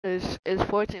Is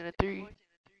 14-3.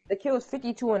 The kid was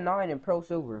 52-9 in pro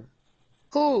silver.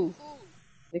 Who?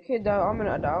 The kid that I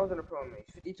was in a pro match,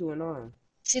 52-9.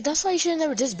 See, that's why you should have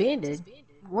never disbanded.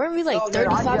 Weren't we like No, no,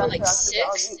 35 and like I said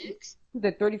that. 6? He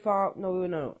did 35. No,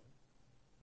 no.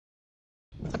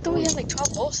 I thought we had like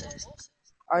 12 losses.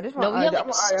 Alright, this one. No, we had like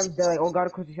I'm dead. Like, oh god,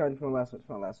 of course, you from the last one.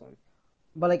 From the last one.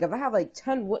 But like, if I have like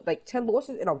 10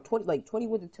 losses and I'm 20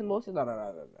 wins and 10 losses, no,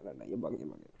 you're bugging.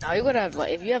 No, you would have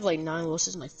like if you have like 9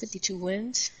 losses and like 52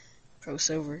 wins, pro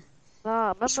silver.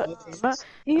 Nah,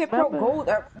 He hit pro remember, gold.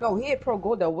 He hit pro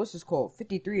gold. That what's his called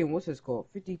 53 and what's his called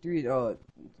 53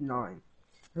 9.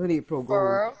 He hit pro gold.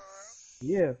 Bro,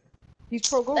 Yeah, he's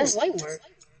pro gold. that's light work.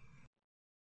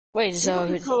 Wait, so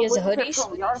he has the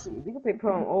hoodies? We can pay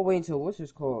pro all the way until what's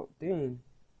his called thing.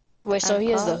 Wait, so he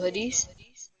has the Cloud. hoodies?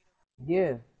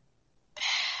 Yeah.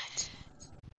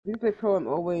 We can play pro him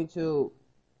all the way until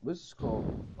what's this called?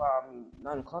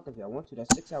 9 o'clock if I want to.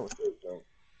 That's 6 hours straight, though.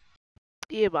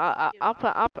 Yeah, but I'm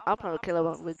playing with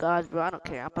Killer with gods, bro. I don't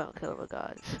care. I'm playing with Killer with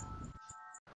gods.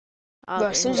 Bro,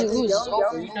 as soon as you lose, it's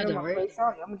over. You know I'm that, gonna right?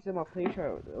 send my play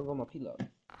chart over my P-Lock.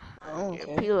 Oh, Yeah,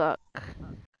 okay. P-Lock.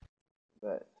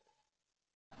 But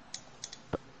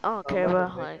I don't care,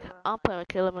 bro. Like, I'm playing with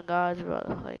Killer with gods, bro.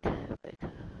 Like,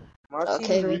 my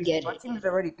Okay, we get my it. team is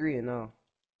already 3-0.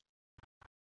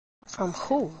 From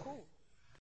who?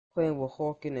 Playing with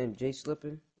Hawkin and Jay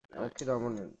Slippin. Kid I'm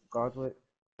running guards with.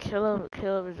 Killer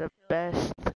is the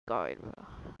best guard,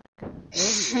 bro.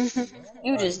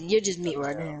 You're just me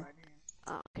right now.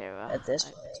 I don't care, bro. At this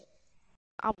Like, point.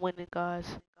 I'm winning, guys.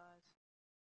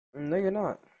 No, you're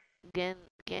not.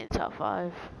 Getting top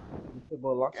 5.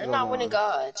 You're not winning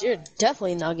gods. You're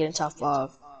definitely not getting top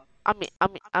 5. I mean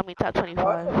top How is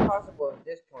 25. it possible at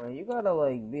this point? You gotta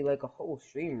like be like a whole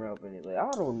streamer up in it. Like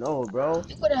I don't know, bro.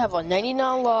 You could have a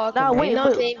 99 log, Nah, a wait,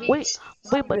 99 babies.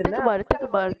 but think about it.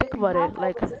 Think about it.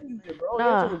 Like,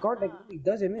 nah, a guard that really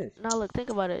doesn't miss. nah. Look, think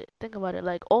about it.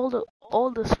 Like all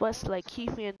the sweats, like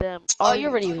Keefe and them, Oh, you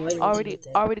already waiting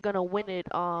to already gonna win it.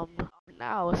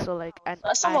 Now, so like,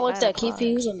 Last time I at looked 9 at Keith, o'clock.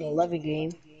 he was on the 11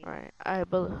 game. Right. Alright,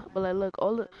 but like, look,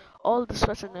 all the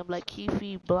sweats in them, like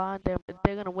Keefe, Blonde, they're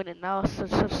gonna win it now, so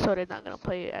they're not gonna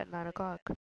play it at 9 o'clock.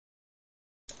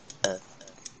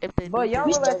 If they But do y'all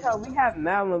win it. realize how we have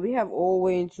Malin, we have all the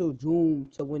way until June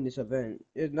to win this event.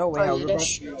 There's no way Oh how yeah, we're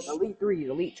that's going true. to Elite 3s,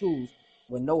 Elite 2s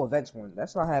with no events won.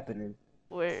 That's not happening.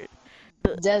 Where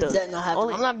That's the not happening.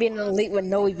 only I'm not being an elite with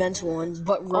no events won,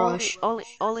 but rush.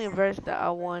 only verse that I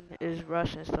won is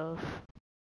Rush and stuff.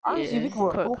 Honestly, Yeah. we can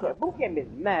work boot camp is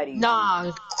mad easy.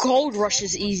 Nah, gold rush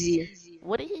is easier.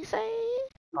 What did he say?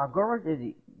 Gold Rush is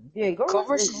easy. Yeah, Gold Gold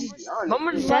Rush rush is is easy, easy. honestly.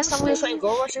 Remember the last time we were playing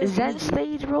gold rush? It was Zen easy.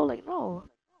 stage, bro? Like, no.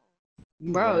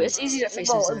 Bro, it's easy to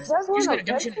face this. If that's You just one gotta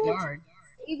dump shit in the eventual, guard.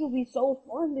 it will be so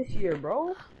fun this year,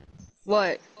 bro.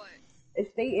 What?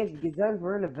 If Zen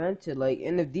were an event to like,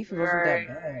 and the defense wasn't Right.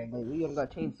 that bad, like we don't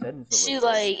got changed settings. See,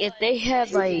 like, if they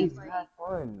had, like, Mad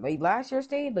fun. Like last year's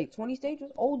stage, like 20 stage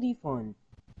was OD fun.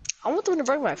 I want them to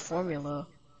bring back formula.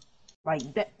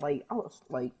 Like that, like I was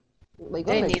like They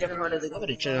I'm need gonna them.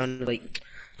 treasure hunter, like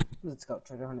let's go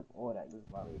treasure hunter, all that just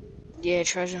violated. Yeah,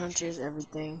 treasure hunters,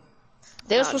 everything.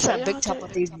 They were Nah, supposed to have Treasure Big Top, Hunter.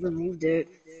 but they removed it.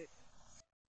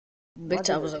 Big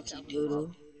Top was okay,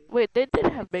 doodle. Wait, they did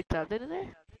have Big Top, didn't they?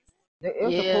 It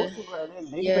was Yeah. supposed to, but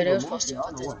then Yeah, they they were removed supposed it. to I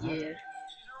don't put know that. what happened.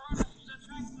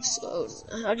 Yeah. So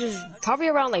I just probably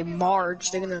around like March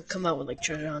they're gonna come out with like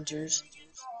treasure hunters.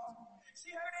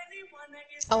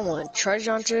 I want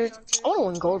treasure hunters. I want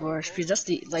one gold rush because that's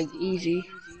the like easy.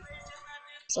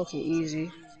 It's okay,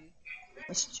 easy.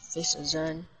 Let's face a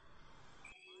Zen.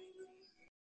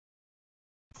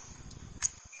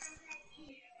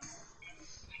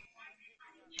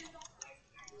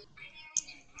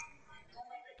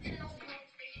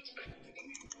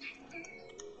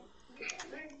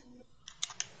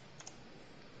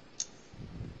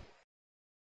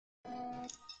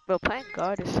 Bro, playing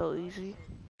guard is so easy.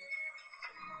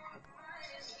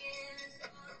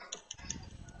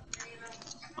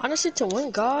 Honestly, to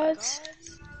win gods,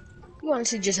 you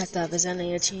honestly just have to have a Zen on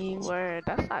your team. Where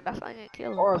that's not gonna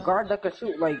kill Or a him. guard that could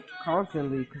shoot like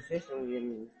constantly, consistently. I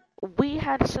mean, We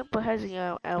had simple hezzy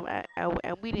and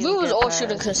we We didn't was get all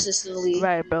shooting past. consistently,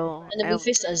 Right, bro. and then we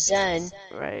faced a Zen,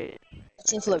 Right. a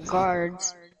team full of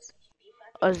guards.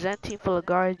 A Zen team full of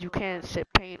guards, you can't sit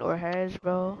paint or has,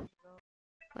 bro.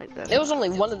 Like that's There was not only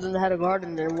one of them that had a guard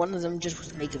in there. One of them just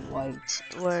was making white.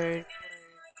 word.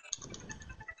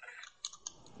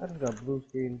 I just got blue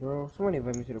screen, bro. Somebody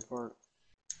invite me to the park.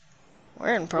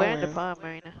 We're in pro We're in the am. palm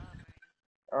arena.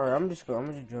 All right, I'm just join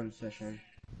the session.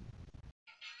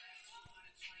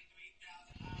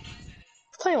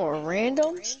 Playing with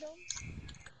randoms?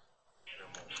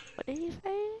 What did he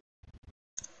say?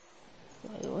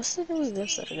 Wait, what's the name of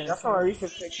this again? That's on a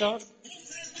recent TikTok.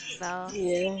 No.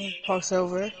 Yeah, Punk's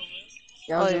over.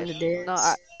 Y'all Oh was yeah. doing the No,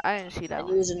 dance. I didn't see that And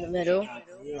you one. was in the middle.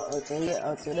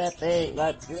 Up to that thing,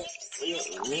 like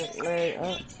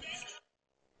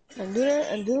And do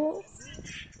that, and do it.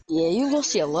 Yeah, you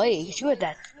lost your legs. You had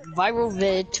that viral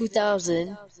vid 2000,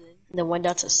 and then went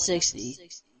down to 60.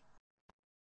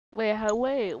 Wait, how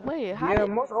Yeah, did?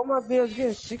 most all my videos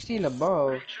get 60 and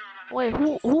above. Wait,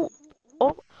 who?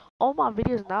 All my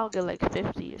videos now get like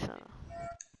 50 or something.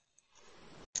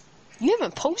 You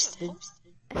haven't posted.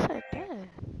 I said that.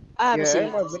 I haven't Yeah, seen all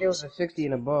it. my videos are 60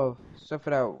 and above. Except for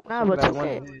that, Nah, except for but that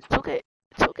one.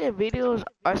 2K videos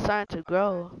are starting to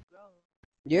grow.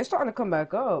 Yeah, it's starting to come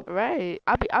back up. Right.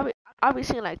 I be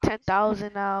seeing like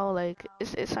 10,000 now. Like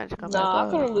it's starting to come back Nah, I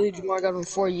up. couldn't believe Jamar got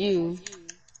before you.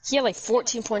 He had like Bro,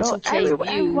 14.2k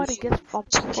everybody views. gets from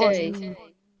before 2k. you.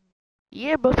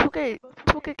 Yeah, but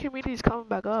 2K community is coming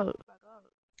back up.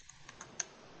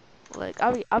 Like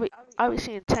I be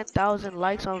seeing 10,000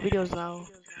 likes on videos now.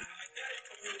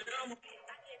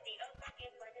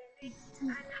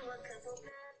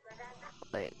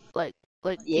 Like like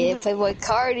like Yeah, Playboy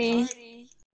Cardi.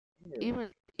 even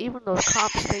even those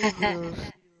comp stage videos.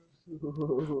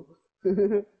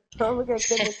 Don't look at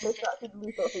Kevin TikTok and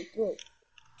delete all his shit.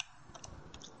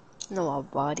 No, my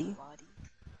body.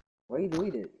 Why you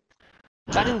delete it?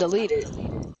 I didn't delete it.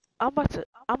 I'm about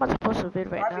to post a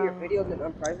vid right Private your now. video and then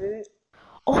unprivate it?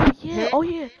 Oh yeah.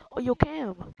 Oh yo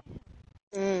Cam.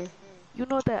 Mm. You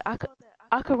know that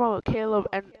I could run with Caleb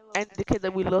and the kid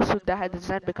that we lost to that had the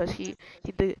Zen because he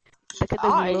did the kid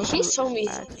that we lost He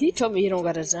to. told me he don't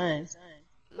got a Zen.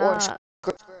 Or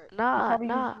Nah You probably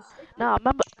nah. use the Nah,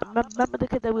 remember the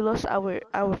kid that we lost our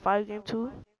 5 game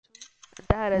to?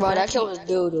 That is bro, that that kid was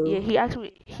doo yeah, doo. he asked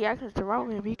me to run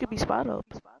with him. He could be spot up.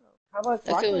 How about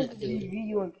That why kid can't was it just doo be doo. me,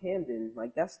 you, and Camden?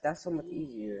 Like that's so much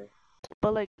easier.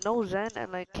 But like no Zen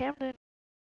and like Camden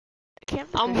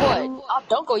I'm can what? shoot. I'll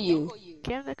dunk on you.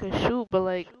 Camden can shoot, but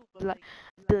like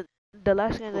the the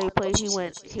last game that he played, he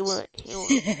went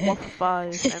 1 for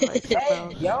 5 and like something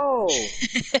Hey, else.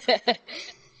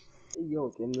 yo,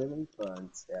 Camden, let me find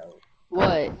out.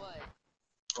 What?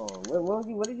 Oh,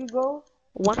 what did you go?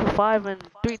 1 for 5 and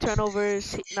 3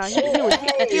 turnovers. He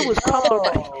Hey, was crumbled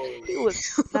by yo. he was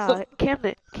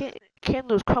Camden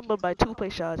was crumbled by 2 play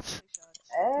shots.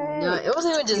 No, Hey, it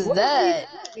wasn't even it just wasn't even that.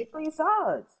 that. They play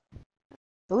sides.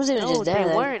 It wasn't even No, just they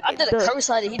that. weren't. I did a curse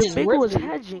side and he The just big ripped was me.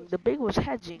 hedging. The big was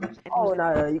hedging, and he Oh was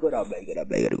no, you go down bad, you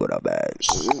go down bad.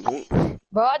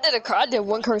 Bro, I did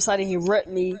one curse side and he ripped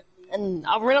me. And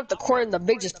I ran up the court and the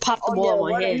big just popped the Oh ball yeah, in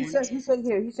my what hand.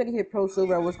 he said he hit pro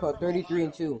silver at what's called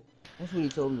 33-2. That's what he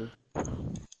told me.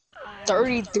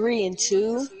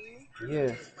 33-2?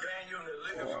 Yeah.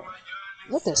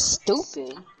 What the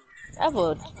stupid? I have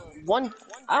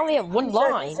I only have one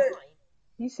line.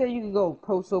 He said you could go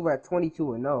pro silver at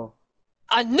 22-0.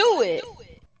 I knew it!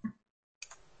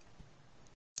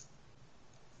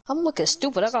 I'm looking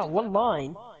stupid, I got one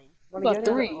line. You got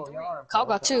 3. Kyle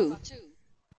got 2.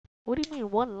 What do you mean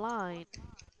 1 line?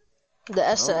 The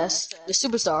SS, the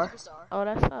superstar. Oh,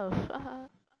 that's tough.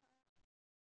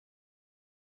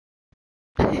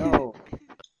 Yo,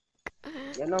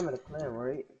 you know I'm in a clan,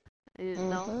 right?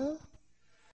 No.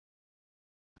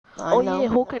 I Oh know. yeah,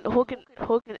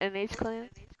 Hogan NH clan.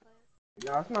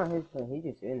 No, it's not his clan. He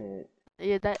just in it.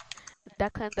 Yeah,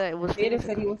 that clan that was Jaden famous.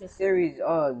 said he went to series.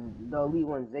 The elite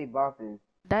ones. They bopping.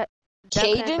 That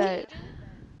clan Caden?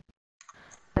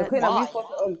 The clan that we Why? fought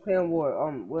the clan war.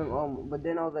 But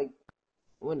then I was like,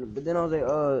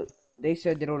 they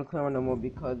said they don't clan no more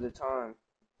because of the time.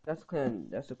 That's the clan.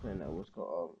 That's the clan that was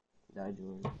called. That I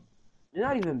joined. They're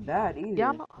not even bad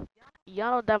either.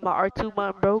 Y'all know that my R2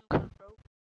 button broke. What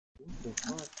the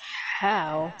fuck?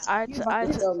 How? I You had to about I had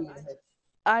to to tell me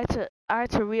I had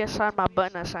to reassign my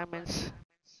button assignments.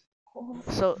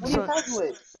 So what are you attached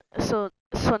with? so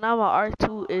now my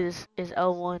R2 is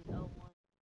L1.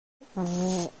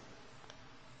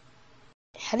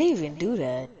 How do you even do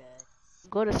that?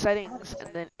 Go to settings and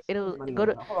then it'll Money, go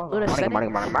to settings.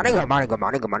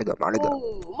 money.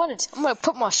 Ooh, I'm gonna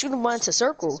put my shooting button to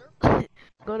circle.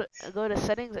 Go to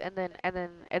settings and then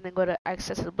go to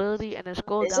accessibility and then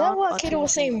scroll Is that down what until Kaden you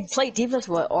was see. saying? Play defense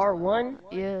with R1?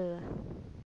 Yeah.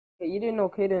 Hey, you didn't know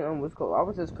Kaden was called. I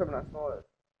was at his crib and I saw it.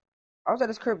 I was at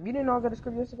his crib. You didn't know I was at his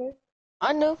crib yesterday?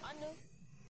 I knew.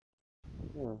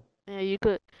 Yeah. Yeah, you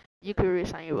could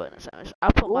reassign your button assignments.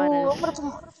 I put mine Ooh, as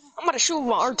I'm about to shoot with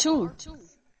my R2.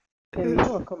 Hey, you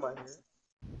wanna come out here?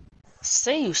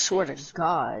 Say you swear to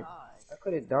God. That's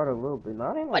cut it down a little bit. No,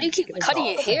 I didn't Why do you keep cutting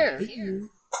your hair?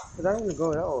 Because I didn't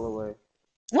go that all the way.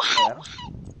 What?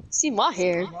 See my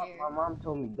hair. My mom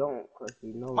told me don't, because she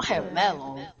knows My hair that mad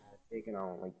long. I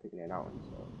don't like picking it out and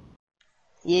stuff.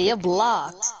 Yeah, you're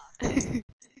blocked.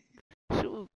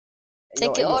 Shoot.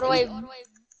 Take it all the way.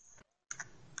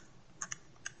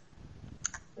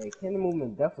 Like, hand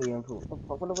movement definitely improved.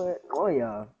 Oh,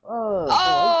 yeah. Oh,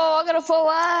 I got a full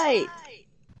white.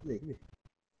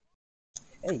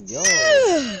 Hey, yo.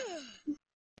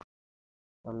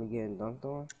 I'm getting dunked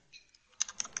on.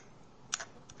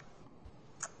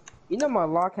 You know my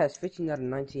lock has 15 out of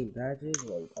 19 badges?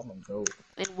 Like, I'm a goat.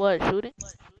 In what, shooting?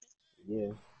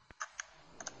 Yeah.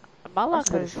 My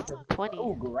locker is 20.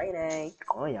 Oh, great, eh?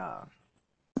 Oh, yeah.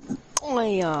 Oh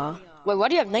yeah. Wait, why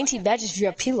do you have 19 badges if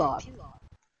you're a P-Lock?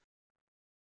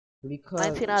 Because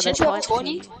 19 out of Shouldn't you have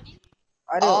 20. 20?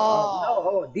 I don't,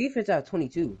 no, defense at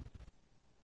 22.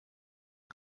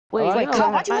 Wait, Oh, Wait, you know,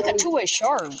 why'd you make a two-way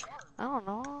sharp? I don't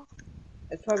know.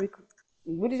 It's probably.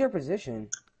 What is your position?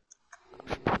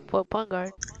 For point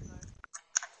guard.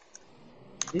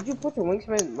 Did you put the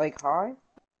wingspan like high?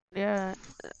 Yeah.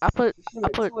 I put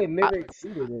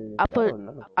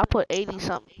 80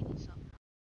 something.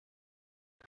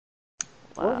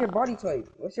 What's your Wow. body type?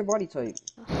 What's your body type?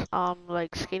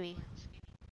 Like skinny.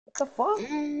 What the fuck?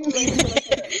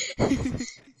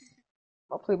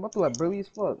 I play my like burly as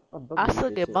fuck. I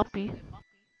still get bumpy.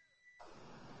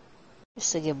 You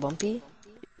still get bumpy?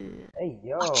 Yeah. Hey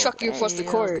yo. I'll truck you across the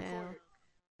yo, court. damn.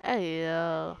 Hey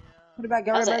yo. Put it back,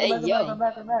 get I was like, hey, yo.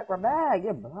 right back.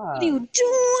 Yeah, What are you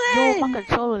Yo, my doing?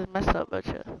 controller is messed up, but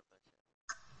yeah.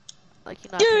 Like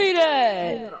you not Give me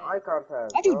that! Icon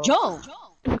pass. How'd you jump?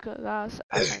 because I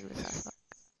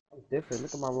I'm different.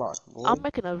 Look at my lock, boy. I'm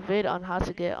making a vid on how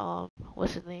to get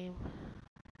what's his name?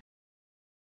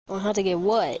 On how to get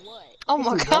what? Oh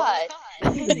my god!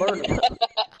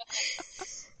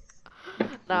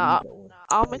 Nah,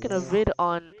 I'm making a vid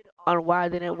on why I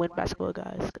didn't win basketball,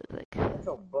 guys. Cause like,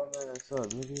 So bum ass up,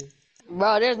 nigga.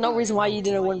 Bro, there's no reason why you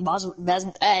didn't win why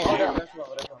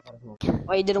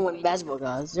you didn't win basketball,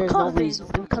 guys. There's no reason.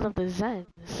 because of the Zens.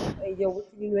 Hey yo, what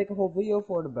you make a whole video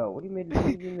for it about? What do you make a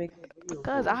video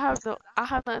Because for? I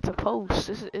have nothing to post.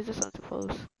 It's just something to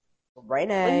post. Right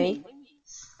now.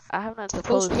 I have nothing to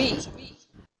Post post. me.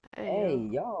 Hey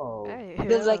yo. Hey,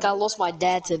 Feels like I lost my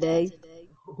dad today.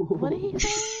 What did he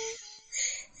say?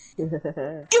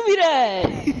 Give me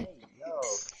that!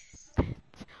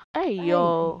 Hey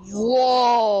yo.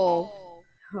 Whoa!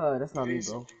 That's not me,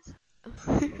 bro.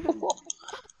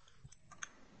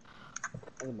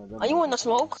 Are you in the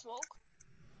smoke?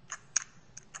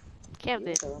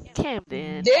 Camden. Damn!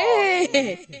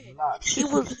 He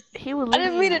was I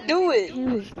didn't mean to do it.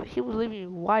 he was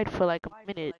leaving wide for like a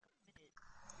minute.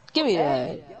 Give me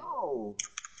that. Yo.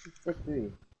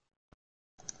 6'3".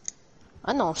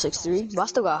 I know I'm 6'3", but I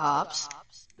still got hops.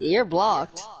 You're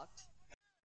blocked.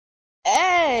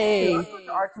 Hey! The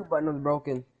R2 button was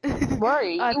broken.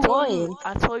 Right, I you told won.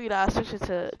 you that I switched it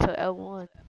to L1.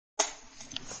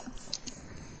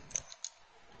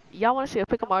 Y'all want to see a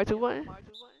pick 'em R2 button?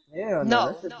 Yeah,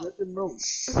 No. That's it broke.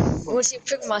 You wanna see a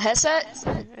pick of my headset?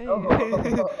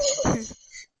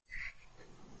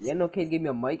 Yeah, no kid gave me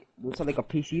a mic. It sound like a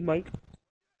PC mic.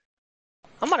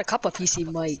 I'm about to cop a PC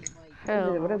mic.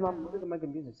 Hell, What does my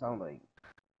music sound like?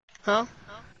 Huh?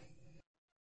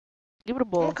 give it a I'm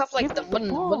ball. gonna cop like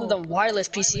one of them wireless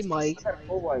PC mic.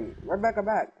 Oh, white. Right back, I'm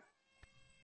back.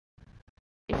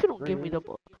 If you don't give me the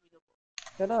ball,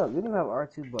 Shut up. We don't have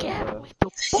R2 button, give bro. me the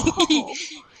ball.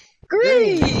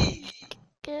 Green!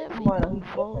 Give me Come on, the we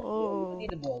ball. need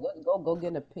the ball. Go get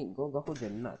in the pink. Go hold your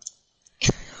nuts.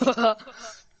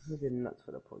 Hold your nuts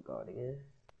for the point guard, yeah?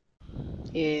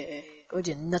 Yeah, go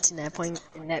your nuts in that point.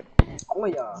 Oh,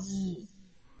 yeah.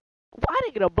 I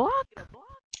didn't get a block.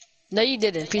 No, you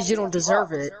didn't, because you don't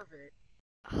deserve it.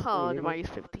 Oh, the use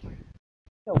 50.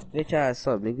 Yo, bitch ass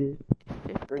up, nigga.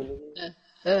 50.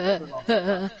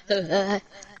 Yeah,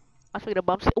 I figured a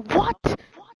bump. What?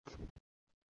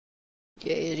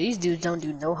 these dudes don't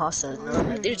do no hustle. No,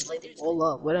 they just lay the ball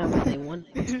up, whatever they want.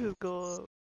 Just go up.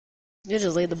 They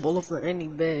just lay the ball up for any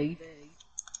bag.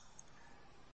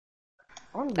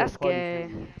 That's gay.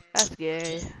 That's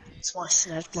gay. It's my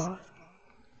snatch bar.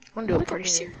 I'm gonna do a party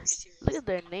series. Look at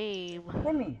their name.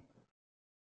 Hit me.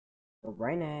 Oh,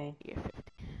 right now. Yeah, 50.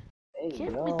 Hey,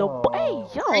 Give yo. me the ball.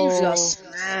 Hey, You yo. got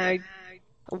snagged.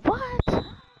 What?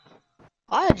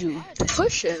 Why'd you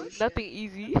push him? Nothing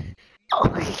easy.